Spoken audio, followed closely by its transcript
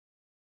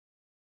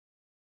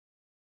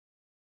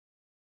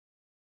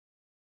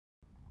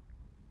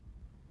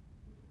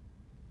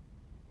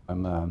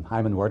I'm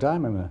Heiman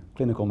Wertheim. I'm a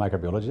clinical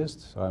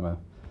microbiologist. So I'm a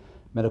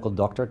medical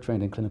doctor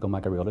trained in clinical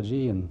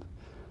microbiology, and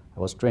I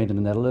was trained in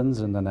the Netherlands,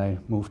 and then I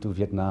moved to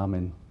Vietnam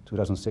in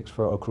 2006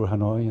 for OCRU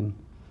Hanoi and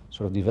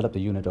sort of developed a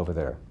unit over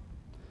there.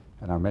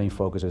 And our main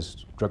focus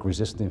is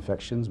drug-resistant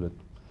infections, but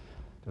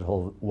there's a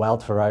whole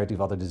wild variety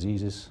of other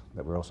diseases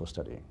that we're also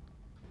studying.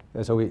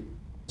 And so we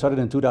started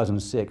in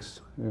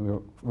 2006, and we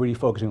were really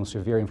focusing on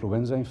severe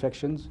influenza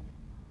infections.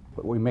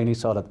 But we mainly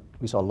saw that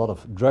we saw a lot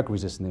of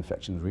drug-resistant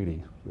infections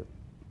really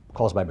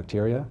caused by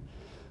bacteria.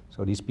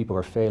 So these people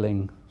were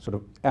failing sort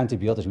of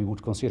antibiotics we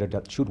would consider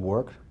that should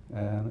work.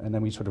 And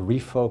then we sort of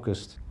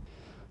refocused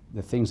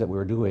the things that we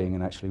were doing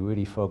and actually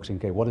really focusing,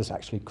 okay, what is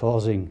actually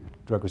causing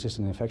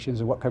drug-resistant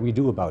infections and what can we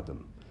do about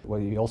them? What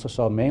we also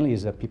saw mainly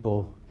is that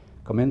people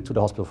come into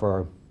the hospital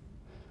for a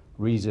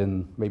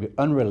reason maybe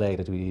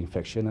unrelated to the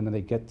infection, and then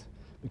they get,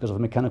 because of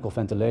mechanical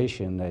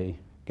ventilation, they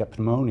get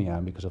pneumonia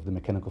because of the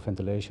mechanical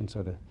ventilation.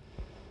 So the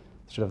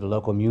sort of the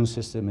local immune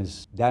system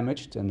is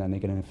damaged, and then they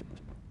get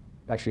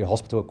actually a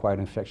hospital-acquired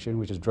infection,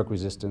 which is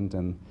drug-resistant,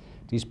 and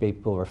these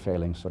people are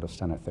failing sort of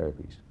standard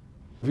therapies.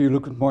 If you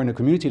look more in the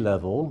community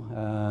level,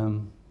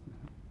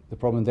 the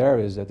problem there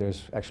is that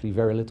there's actually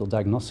very little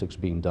diagnostics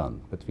being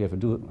done. But we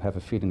have a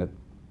feeling that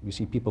we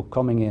see people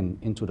coming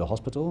into the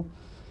hospital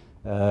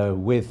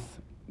with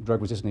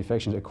drug-resistant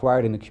infections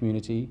acquired in the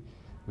community.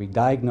 We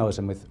diagnose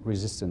them with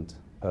resistant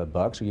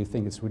bugs, so you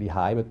think it's really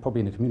high, but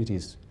probably in the community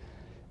it's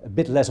a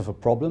bit less of a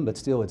problem, but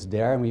still it's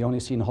there, and we only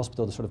see in the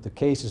hospital the sort of the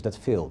cases that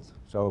failed.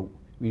 So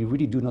we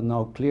really do not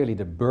know clearly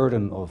the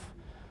burden of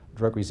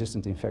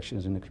drug-resistant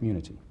infections in the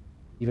community.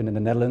 Even in the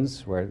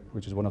Netherlands,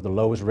 which is one of the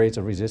lowest rates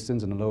of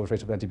resistance and the lowest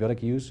rates of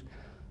antibiotic use,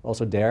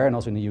 also there and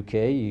also in the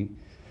UK,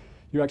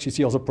 you actually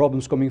see also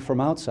problems coming from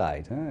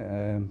outside.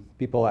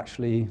 People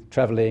actually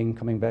traveling,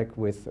 coming back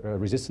with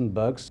resistant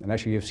bugs, and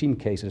actually you've seen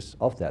cases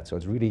of that, so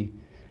it's really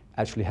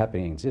actually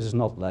happening. This is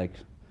not like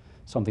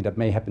something that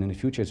may happen in the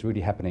future, it's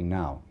really happening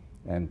now.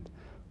 And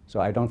so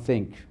I don't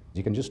think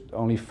you can just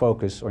only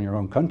focus on your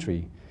own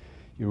country.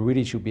 You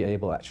really should be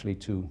able actually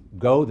to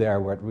go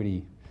there where it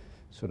really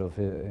sort of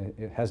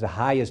it has the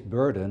highest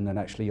burden, and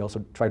actually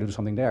also try to do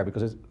something there,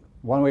 because it's,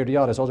 one way or the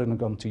other, it's also going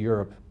to come to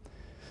Europe.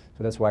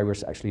 So that's why we're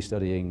actually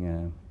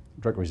studying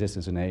drug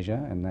resistance in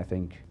Asia, and I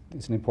think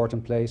it's an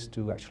important place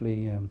to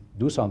actually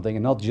do something,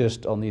 and not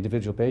just on the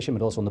individual patient,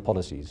 but also on the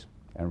policies,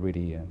 and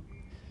really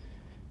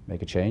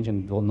make a change.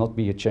 And it will not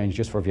be a change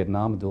just for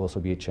Vietnam, it will also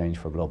be a change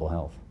for global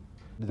health.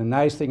 The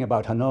nice thing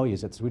about Hanoi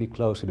is it's really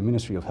close to the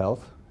Ministry of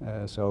Health,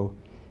 so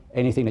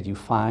anything that you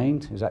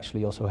find is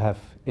actually also have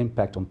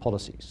impact on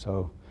policies.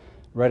 So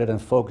rather than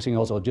focusing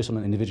also just on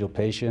an individual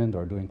patient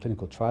or doing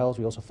clinical trials,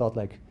 we also thought,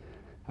 like,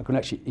 how can we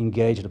actually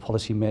engage the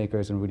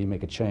policymakers and really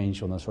make a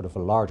change on a sort of a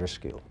larger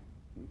scale.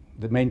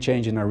 The main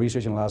change in our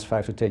research in the last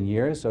 5 to 10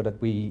 years, so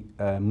that we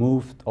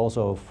moved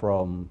also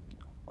from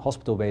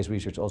hospital-based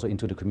research also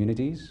into the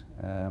communities.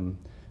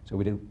 So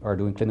we are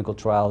doing clinical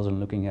trials and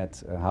looking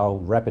at how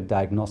rapid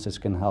diagnostics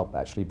can help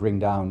actually bring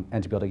down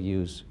antibiotic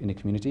use in the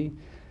community.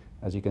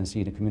 As you can see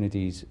in the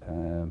communities,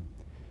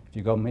 if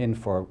you go in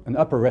for an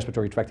upper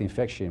respiratory tract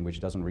infection, which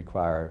doesn't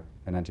require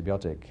an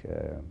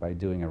antibiotic, by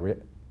doing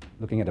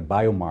looking at a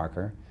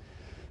biomarker,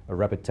 a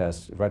rapid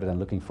test, rather than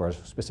looking for a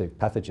specific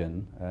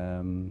pathogen,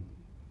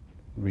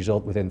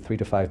 result within 3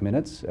 to 5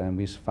 minutes, and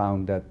we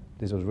found that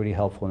this was really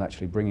helpful in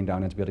actually bringing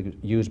down antibiotic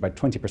use by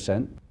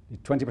 20%. The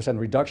 20%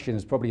 reduction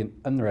is probably an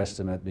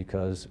underestimate,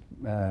 because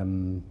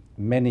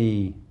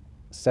many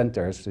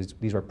centers,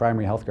 these were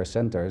primary healthcare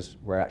centers,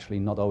 were actually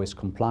not always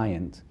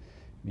compliant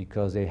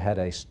because they had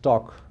a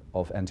stock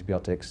of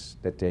antibiotics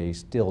that they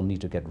still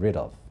need to get rid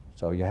of.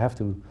 So you have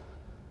to,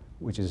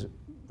 which is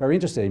very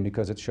interesting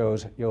because it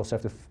shows you also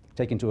have to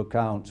take into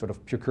account sort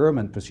of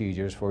procurement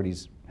procedures for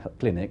these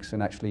clinics,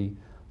 and actually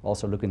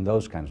also look in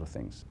those kinds of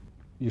things.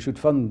 You should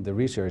fund the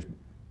research,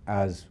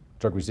 as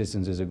drug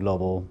resistance is a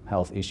global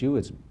health issue.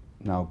 It's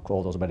now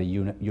called also by the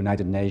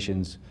United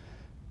Nations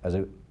as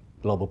a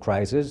global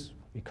crisis.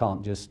 We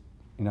can't just,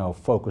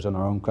 focus on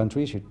our own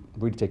countries. You should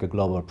really take a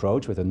global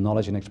approach with the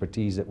knowledge and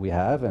expertise that we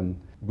have,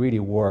 and really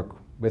work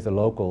with the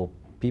local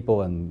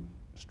people and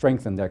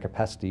strengthen their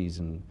capacities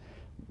and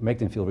make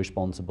them feel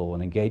responsible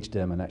and engage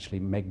them, and actually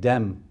make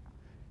them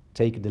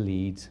take the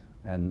lead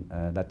and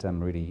let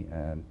them really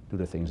do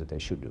the things that they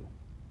should do.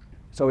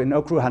 So in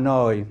OCRU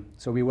Hanoi,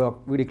 so we work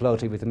really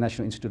closely with the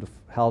National Institute of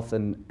Health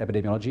and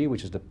Epidemiology,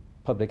 which is the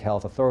public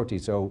health authority.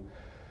 So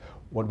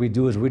what we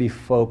do is really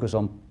focus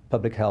on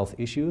public health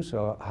issues,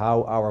 so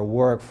how our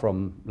work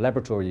from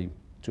laboratory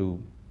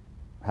to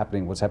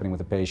what's happening with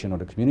the patient or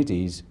the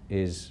communities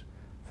is,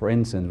 for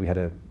instance, we had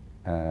a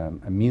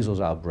measles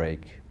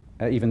outbreak.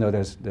 Even though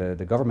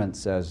the government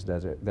says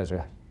that there's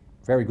a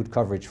very good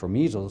coverage for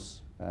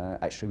measles,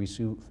 actually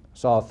we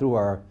saw through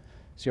our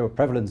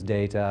seroprevalence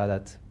data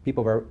that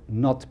people were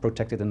not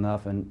protected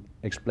enough, and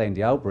explained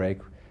the outbreak,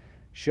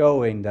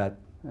 showing that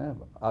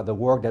the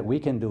work that we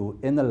can do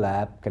in the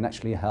lab can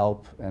actually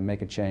help and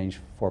make a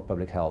change for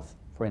public health,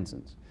 for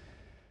instance.